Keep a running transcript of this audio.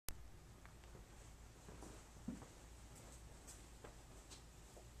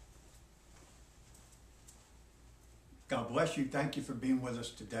God bless you. Thank you for being with us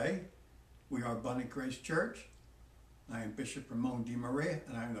today. We are Abundant Grace Church. I am Bishop Ramon DeMaria,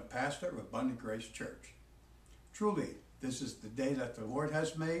 and I am the pastor of Abundant Grace Church. Truly, this is the day that the Lord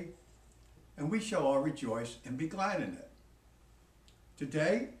has made, and we shall all rejoice and be glad in it.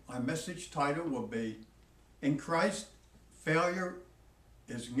 Today, our message title will be, In Christ, Failure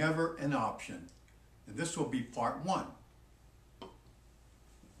is Never an Option. And this will be part 1.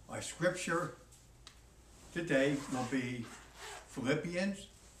 Our scripture today will be Philippians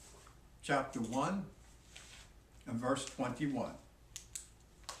chapter 1 and verse 21.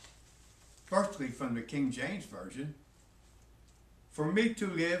 Firstly, from the King James Version, For me to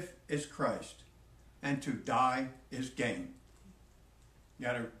live is Christ, and to die is gain.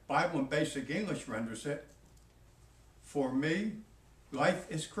 Now the Bible in Basic English renders it, For me, life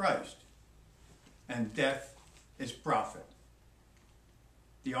is Christ, and death is profit.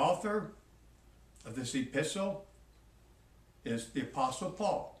 The author of this epistle is the Apostle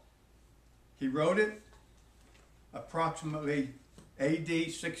Paul. He wrote it approximately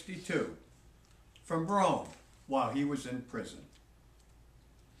AD 62 from Rome while he was in prison.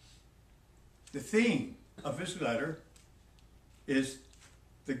 The theme of his letter is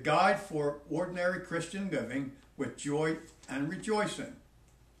the guide for ordinary Christian living with joy and rejoicing.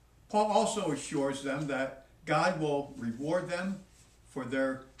 Paul also assures them that God will reward them for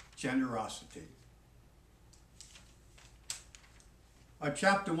their generosity. Our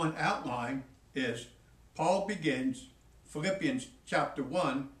chapter 1 outline is Paul begins Philippians chapter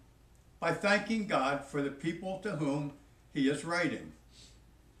 1 by thanking God for the people to whom he is writing.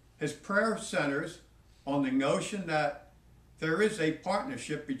 His prayer centers on the notion that there is a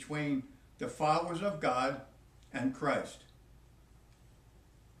partnership between the followers of God and Christ.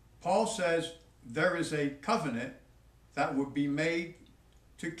 Paul says there is a covenant that would be made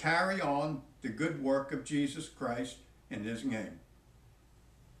to carry on the good work of Jesus Christ in his name.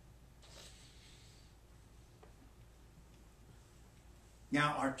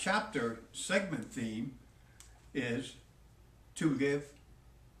 Now our chapter segment theme is To Live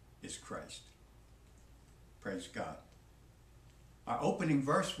is Christ. Praise God. Our opening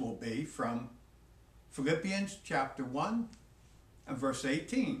verse will be from Philippians chapter 1 and verse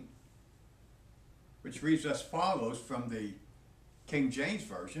 18, which reads as follows from the King James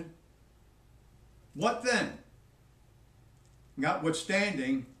Version. What then?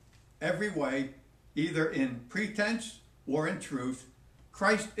 Notwithstanding every way, either in pretense or in truth,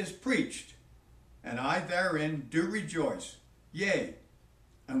 Christ is preached, and I therein do rejoice, yea,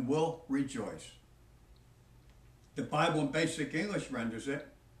 and will rejoice. The Bible in Basic English renders it,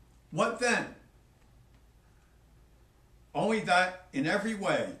 What then? Only that in every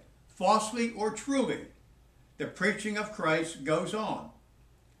way, falsely or truly, the preaching of Christ goes on,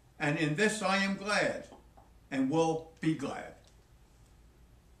 and in this I am glad, and will be glad.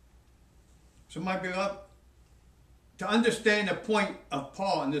 So my beloved, to understand the point of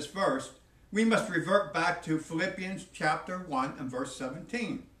Paul in this verse, we must revert back to Philippians chapter 1 and verse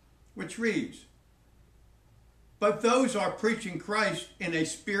 17, which reads, But those are preaching Christ in a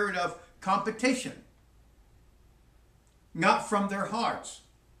spirit of competition, not from their hearts,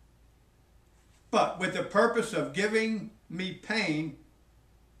 but with the purpose of giving me pain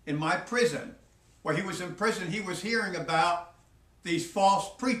in my prison. While he was in prison, he was hearing about these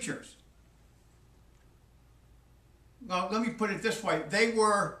false preachers. Now, let me put it this way. They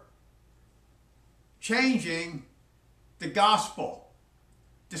were changing the gospel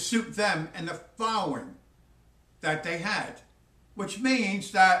to suit them and the following that they had, which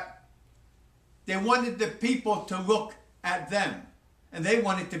means that they wanted the people to look at them, and they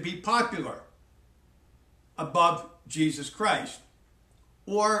wanted to be popular above Jesus Christ.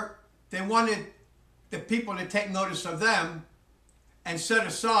 Or they wanted the people to take notice of them and set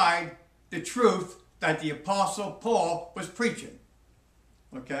aside the truth that the Apostle Paul was preaching.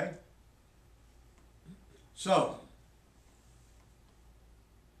 Okay? So,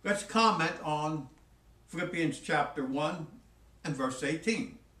 let's comment on Philippians chapter 1 and verse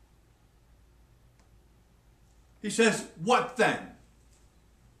 18. He says, What then?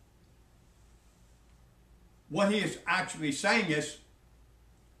 What he is actually saying is,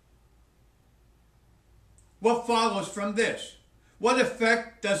 what follows from this? What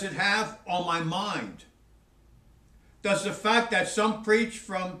effect does it have on my mind? Does the fact that some preach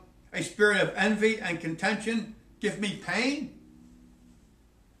from a spirit of envy and contention give me pain?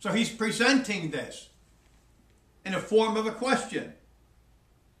 So he's presenting this in the form of a question.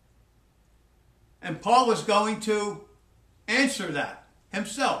 And Paul is going to answer that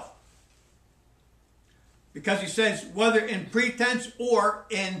himself. Because he says, whether in pretense or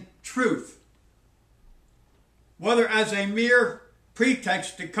in truth. whether as a mere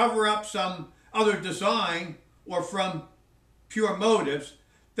pretext to cover up some other design or from pure motives,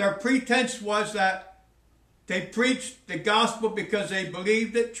 their pretense was that they preached the gospel because they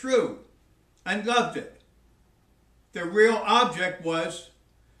believed it true and loved it. The real object was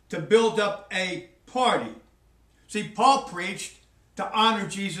to build up a party. See, Paul preached to honor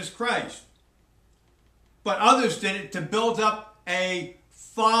Jesus Christ, but others did it to build up a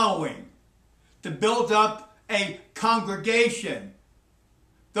following, to build up a congregation,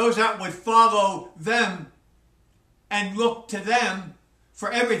 those that would follow them and look to them for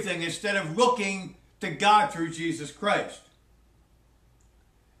everything instead of looking to God through Jesus Christ.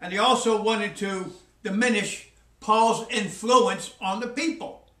 And he also wanted to diminish Paul's influence on the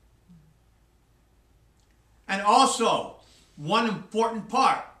people. And also, one important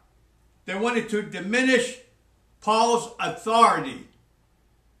part, they wanted to diminish Paul's authority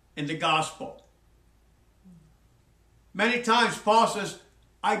in the gospel. Many times Paul says,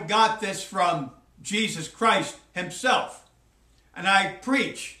 I got this from Jesus Christ himself. And I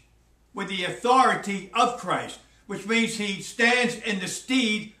preach with the authority of Christ, which means he stands in the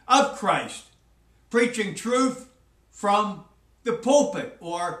stead of Christ, preaching truth from the pulpit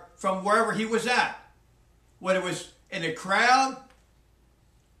or from wherever he was at. Whether it was in a crowd,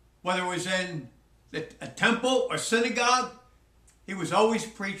 whether it was in a temple or synagogue, he was always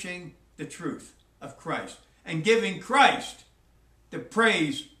preaching the truth of Christ and giving Christ the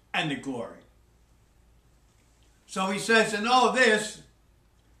praise and the glory. So he says, in all this,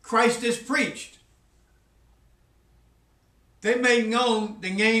 Christ is preached. They made known the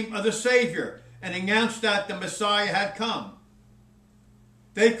name of the Savior and announced that the Messiah had come.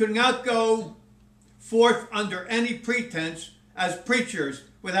 They could not go forth under any pretense as preachers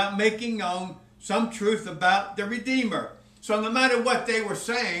without making known some truth about the Redeemer. So no matter what they were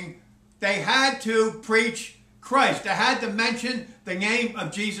saying, they had to preach Christ. They had to mention the name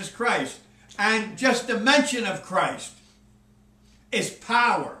of Jesus Christ. And just the mention of Christ is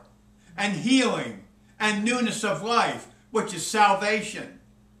power and healing and newness of life, which is salvation,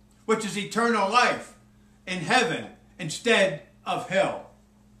 which is eternal life in heaven instead of hell.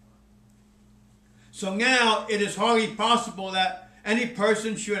 So now it is hardly possible that any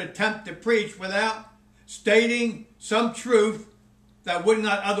person should attempt to preach without stating some truth that would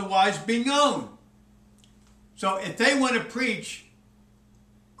not otherwise be known. So if they want to preach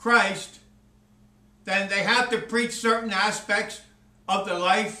Christ, then they have to preach certain aspects of the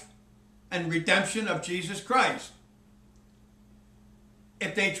life and redemption of Jesus Christ.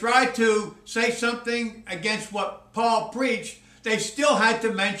 If they tried to say something against what Paul preached, they still had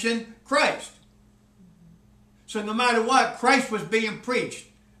to mention Christ. So no matter what, Christ was being preached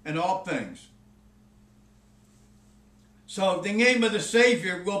in all things. So the name of the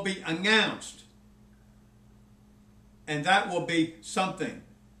Savior will be announced. And that will be something.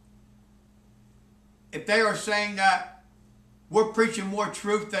 If they are saying that we're preaching more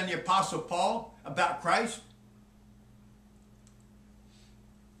truth than the Apostle Paul about Christ,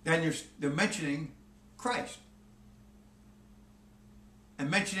 then they're mentioning Christ.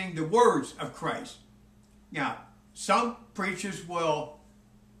 And mentioning the words of Christ. Now, some preachers will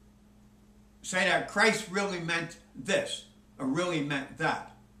say that Christ really meant this or really meant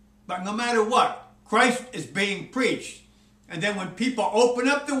that. But no matter what, Christ is being preached. And then when people open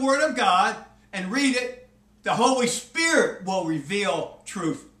up the Word of God and read it, the Holy Spirit will reveal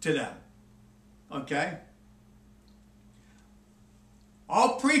truth to them. Okay?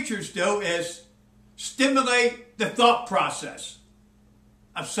 All preachers do is stimulate the thought process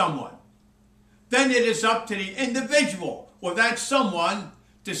of someone. Then it is up to the individual or that someone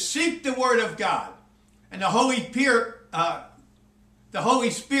to seek the Word of God. And the Holy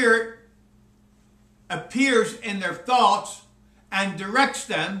Spirit appears in their thoughts and directs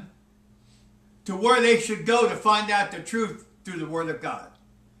them to where they should go to find out the truth through the Word of God.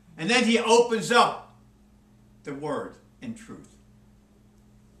 And then he opens up the Word in truth.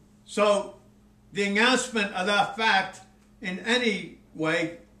 So the announcement of that fact in any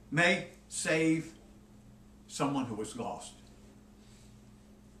way may save someone who was lost.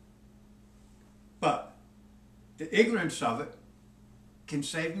 But the ignorance of it can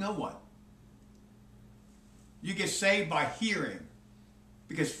save no one. You get saved by hearing,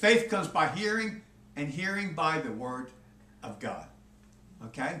 because faith comes by hearing, and hearing by the Word of God.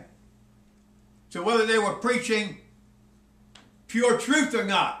 Okay? So whether they were preaching pure truth or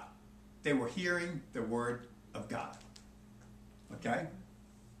not, they were hearing the Word of God. Okay?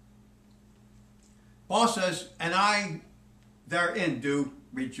 Paul says, and I therein do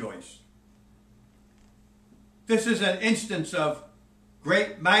rejoice. This is an instance of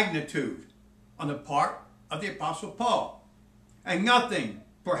great magnitude on the part of the Apostle Paul. And nothing,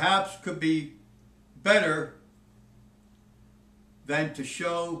 perhaps, could be better than to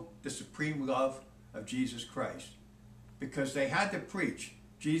show the supreme love of Jesus Christ, because they had to preach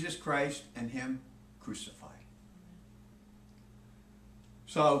Jesus Christ and Him crucified.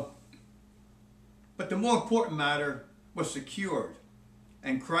 So, but the more important matter was secured,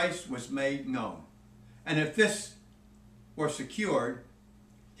 and Christ was made known. And if this were secured,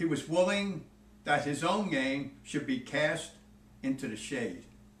 He was willing that His own name should be cast into the shade.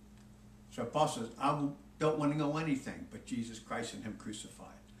 So Paul says, I don't want to know anything but Jesus Christ and Him crucified.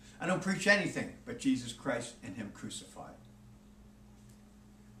 I don't preach anything but Jesus Christ and Him crucified.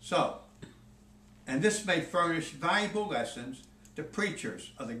 So, and this may furnish valuable lessons to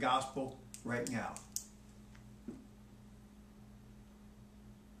preachers of the gospel right now.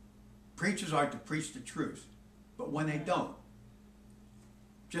 Preachers are to preach the truth, but when they don't,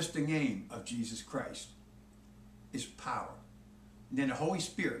 just the name of Jesus Christ is power. And then the Holy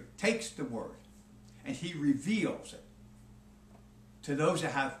Spirit takes the word and He reveals it to those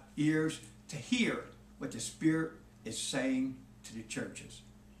that have ears to hear what the Spirit is saying to the churches.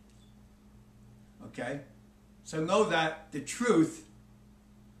 Okay? So know that the truth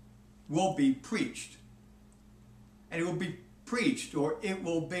will be preached. And it will be preached, or it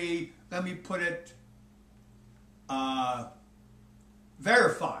will be, let me put it,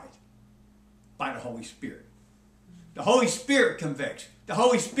 verified by the Holy Spirit. The Holy Spirit convicts. The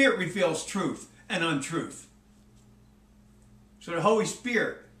Holy Spirit reveals truth and untruth. So the Holy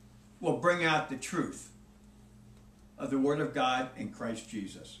Spirit will bring out the truth of the Word of God in Christ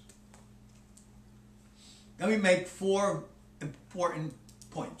Jesus. Let me make 4 important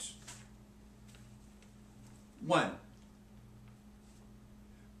points. 1,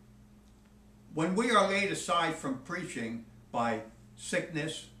 when we are laid aside from preaching by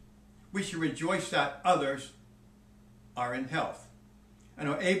sickness, we should rejoice that others are in health and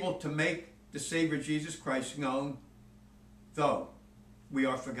are able to make the Savior Jesus Christ known, though we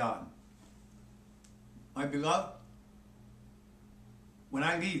are forgotten. My beloved, when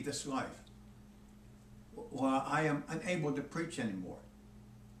I leave this life, well, I am unable to preach anymore.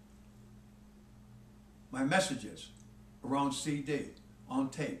 My messages are on CD, on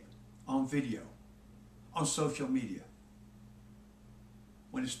tape, on video, on social media.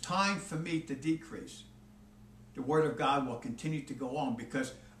 When it's time for me to decrease, the Word of God will continue to go on,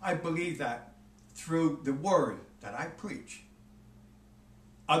 because I believe that through the Word that I preach,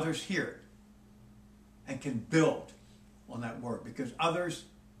 others hear it and can build on that Word, because others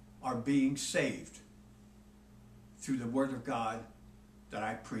are being saved through the Word of God that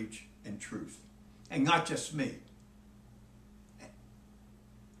I preach in truth. And not just me.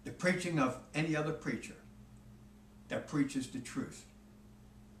 The preaching of any other preacher that preaches the truth.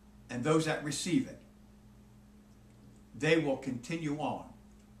 And those that receive it, they will continue on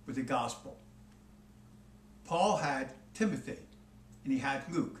with the gospel. Paul had Timothy and he had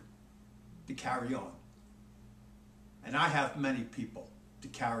Luke to carry on. And I have many people to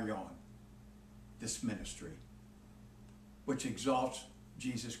carry on this ministry, which exalts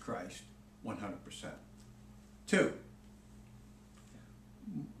Jesus Christ 100%. 2,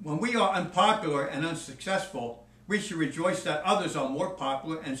 when we are unpopular and unsuccessful, we should rejoice that others are more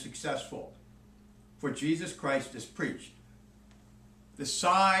popular and successful, for Jesus Christ is preached. The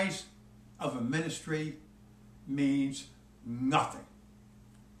size of a ministry means nothing.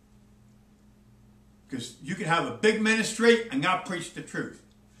 Because you can have a big ministry and not preach the truth.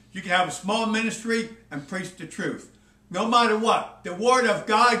 You can have a small ministry and preach the truth. No matter what, the Word of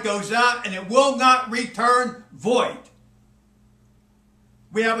God goes out and it will not return void.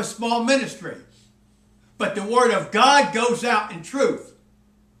 We have a small ministry, but the Word of God goes out in truth.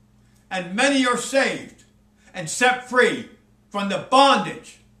 And many are saved and set free from the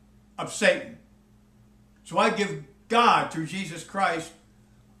bondage of Satan. So I give God, through Jesus Christ,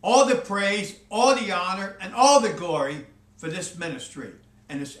 all the praise, all the honor, and all the glory for this ministry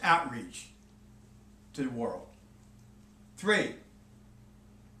and this outreach to the world. 3,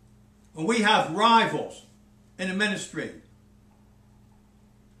 when we have rivals in the ministry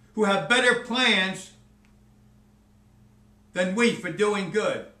who have better plans than we for doing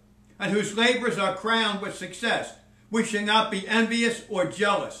good, and whose labors are crowned with success, we should not be envious or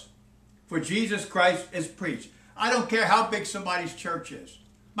jealous, for Jesus Christ is preached. I don't care how big somebody's church is.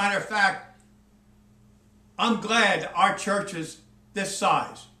 Matter of fact, I'm glad our church is this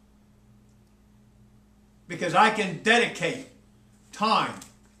size, because I can dedicate time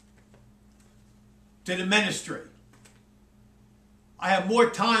to the ministry. I have more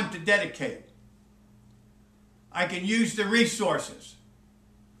time to dedicate. I can use the resources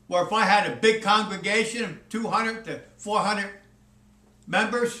where if I had a big congregation of 200 to 400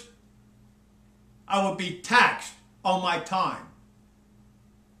 members, I would be taxed on my time.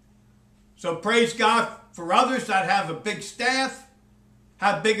 So praise God for others that have a big staff,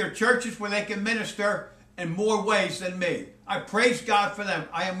 have bigger churches where they can minister in more ways than me. I praise God for them.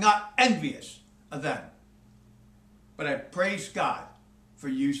 I am not envious of them. But I praise God for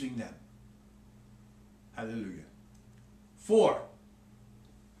using them. Hallelujah. 4.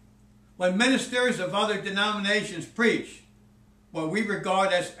 When ministers of other denominations preach what we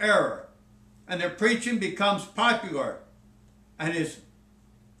regard as error, and their preaching becomes popular and is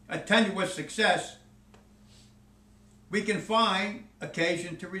attended with success, we can find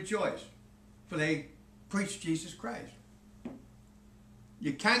occasion to rejoice, for they preach Jesus Christ.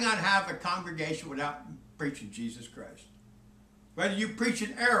 You cannot have a congregation without preaching Jesus Christ. Whether you preach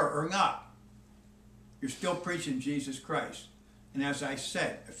an error or not, you're still preaching Jesus Christ. And as I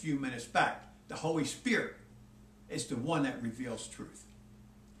said a few minutes back, the Holy Spirit is the one that reveals truth.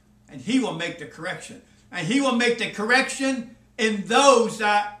 And he will make the correction. And he will make the correction in those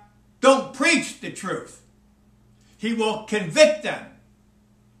that don't preach the truth. He will convict them.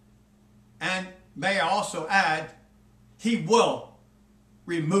 And may I also add, he will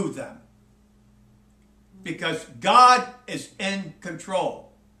remove them. Because God is in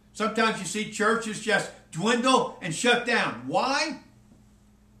control. Sometimes you see churches just dwindle and shut down. Why?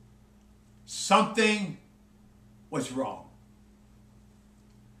 Something was wrong.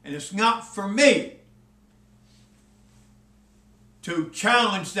 And it's not for me to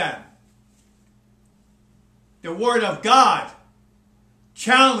challenge them. The Word of God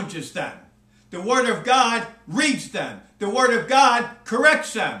challenges them. The Word of God reads them. The Word of God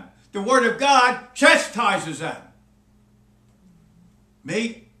corrects them. The Word of God chastises them.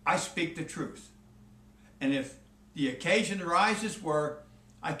 Me, I speak the truth. And if the occasion arises where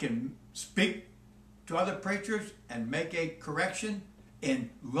I can speak to other preachers and make a correction in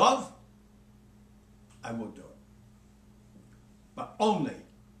love, I will do it. But only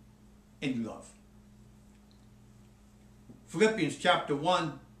in love. Philippians chapter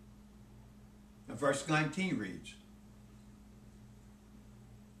 1 and verse 19 reads,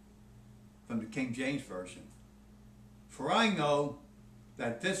 from the King James Version, "For I know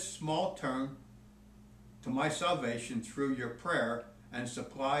that this small term to my salvation through your prayer and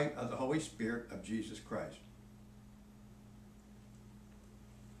supply of the Holy Spirit of Jesus Christ."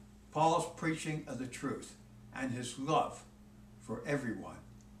 Paul's preaching of the truth and his love for everyone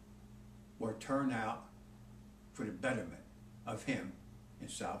will turn out for the betterment of him in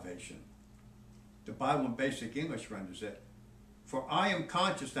salvation. The Bible in Basic English renders it, "For I am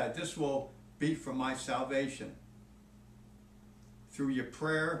conscious that this will be for my salvation through your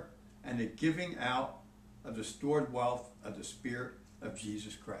prayer and the giving out of the stored wealth of the Spirit of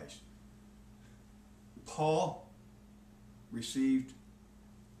Jesus Christ." Paul received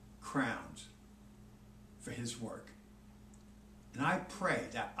crowns for his work. And I pray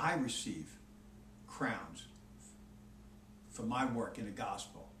that I receive crowns for my work in the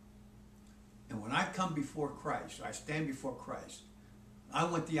gospel. And when I come before Christ, I stand before Christ, I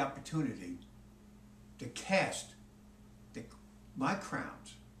want the opportunity to cast my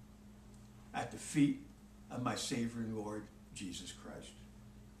crowns at the feet of my Savior and Lord Jesus Christ.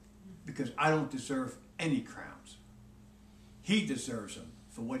 Because I don't deserve any crowns. He deserves them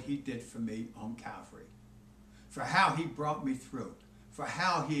for what he did for me on Calvary. For how he brought me through. For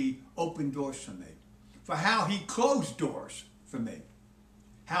how he opened doors for me. For how he closed doors for me.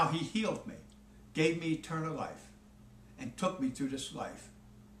 How he healed me. Gave me eternal life. And took me through this life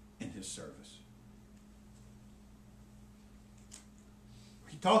in his service.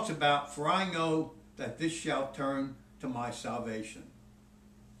 He talks about, "For I know that this shall turn to my salvation."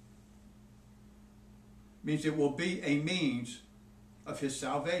 Means it will be a means of his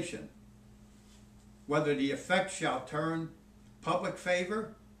salvation. Whether the effect shall turn public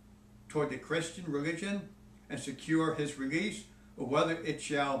favor toward the Christian religion and secure his release, or whether it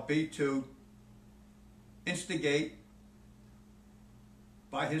shall be to instigate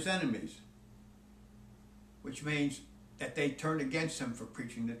by his enemies, which means that they turn against him for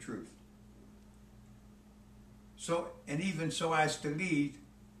preaching the truth. So, and even so as to lead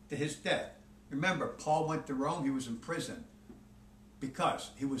to his death. Remember, Paul went to Rome. He was in prison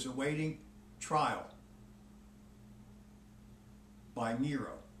because he was awaiting trial by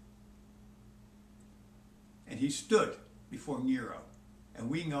Nero. And he stood before Nero. And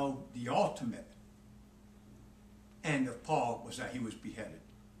we know the ultimate end of Paul was that he was beheaded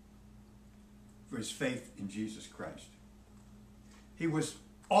for his faith in Jesus Christ. He was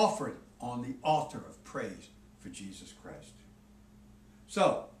offered on the altar of praise for Jesus Christ.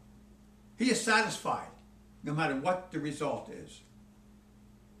 So, He is satisfied no matter what the result is.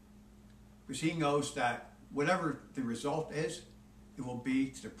 Because he knows that whatever the result is, it will be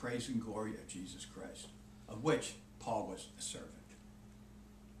to the praise and glory of Jesus Christ, of which Paul was a servant.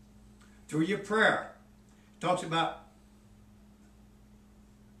 Through your prayer, it talks about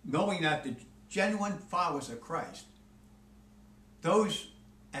knowing that the genuine followers of Christ, those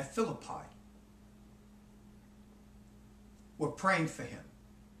at Philippi, were praying for him.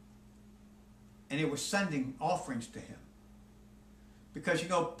 And they were sending offerings to him. Because,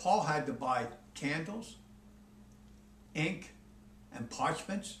 Paul had to buy candles, ink, and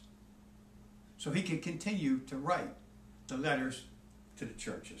parchments so he could continue to write the letters to the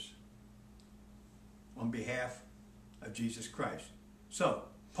churches on behalf of Jesus Christ. So,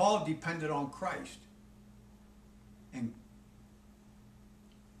 Paul depended on Christ. And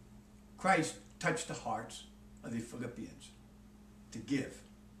Christ touched the hearts of the Philippians to give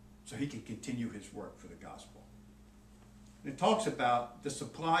so he could continue his work for the gospel. And it talks about the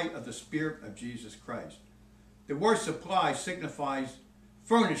supply of the Spirit of Jesus Christ. The word supply signifies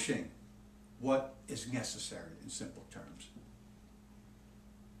furnishing what is necessary in simple terms.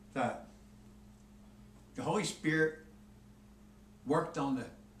 That the Holy Spirit worked on the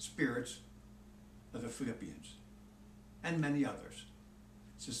spirits of the Philippians and many others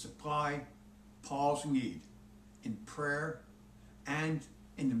to supply Paul's need in prayer and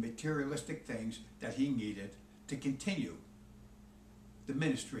in the materialistic things that he needed to continue the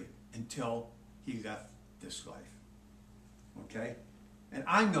ministry until he left this life. Okay? And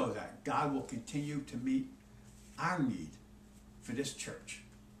I know that God will continue to meet our need for this church.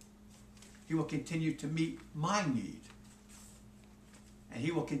 He will continue to meet my need. And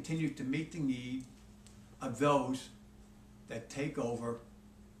he will continue to meet the need of those that take over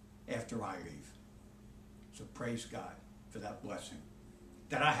after I leave. So praise God for that blessing.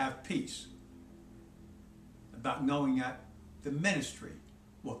 That I have peace about knowing that the ministry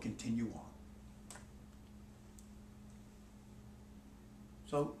will continue on.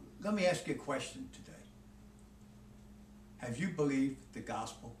 So let me ask you a question today. Have you believed the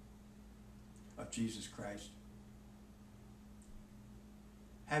gospel of Jesus Christ?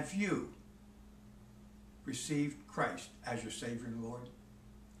 Have you received Christ as your Savior and Lord?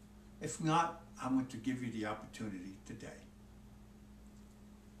 If not, I want to give you the opportunity today.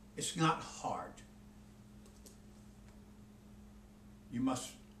 It's not hard. You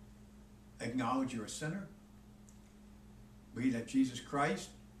must acknowledge you're a sinner, believe that Jesus Christ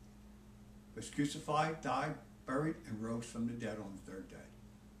was crucified, died, buried, and rose from the dead on the third day.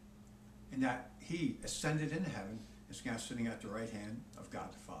 And that he ascended into heaven and is now sitting at the right hand of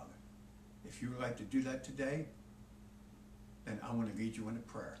God the Father. If you would like to do that today, then I want to lead you in a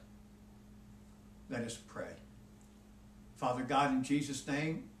prayer. Let us pray. Father God, in Jesus'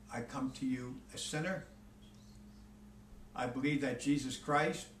 name, I come to you a sinner. I believe that Jesus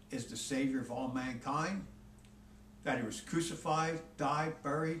Christ is the Savior of all mankind, that he was crucified, died,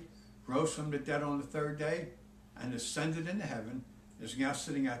 buried, rose from the dead on the third day, and ascended into heaven, is now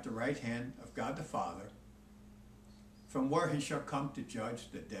sitting at the right hand of God the Father, from where he shall come to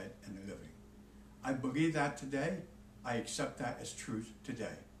judge the dead and the living. I believe that today. I accept that as truth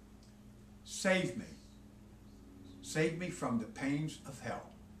today. Save me. Save me from the pains of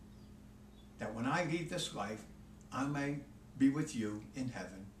hell, that when I leave this life, I may be with you in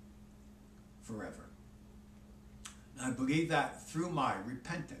heaven forever. And I believe that through my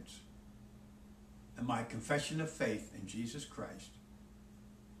repentance and my confession of faith in Jesus Christ,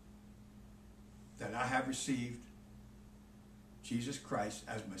 that I have received Jesus Christ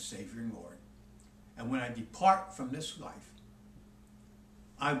as my Savior and Lord. And when I depart from this life,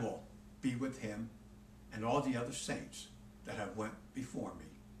 I will be with him and all the other saints that have went before me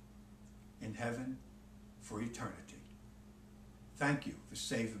in heaven for eternity. Thank you for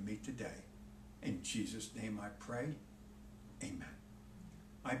saving me today. In Jesus' name I pray. Amen.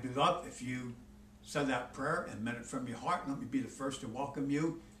 My beloved, if you said that prayer and meant it from your heart, let me be the first to welcome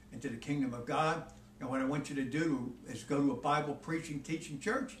you into the kingdom of God. And what I want you to do is go to a Bible preaching, teaching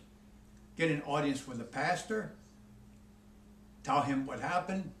church, get an audience with a pastor, tell him what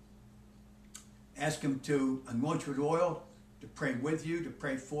happened, ask him to anoint you with oil, to pray with you, to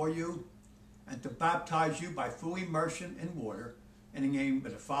pray for you, and to baptize you by full immersion in water in the name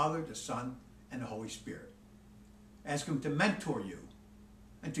of the Father, the Son, and the Holy Spirit. Ask him to mentor you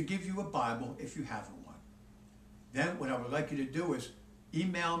and to give you a Bible if you haven't one. Then what I would like you to do is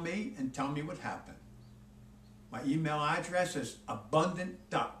email me and tell me what happened. My email address is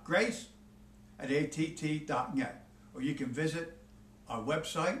abundant.grace@att.net, or you can visit our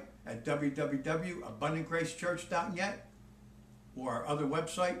website at www.abundantgracechurch.net, or our other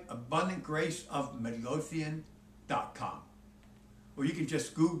website, abundantgraceofmidlothian.com. Or you can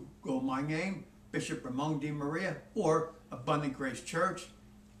just Google my name, Bishop Ramon DeMaria, or Abundant Grace Church,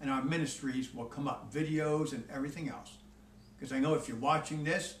 and our ministries will come up, videos and everything else. Because I know if you're watching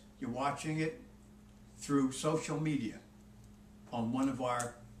this, you're watching it through social media on one of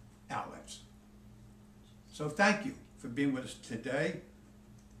our outlets. So thank you for being with us today.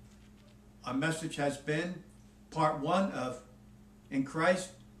 Our message has been part 1 of In Christ,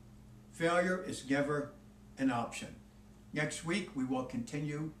 Failure is Never an Option. Next week we will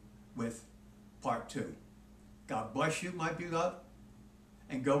continue with part 2. God bless you, my beloved,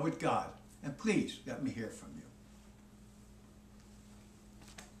 and go with God. And please let me hear from you.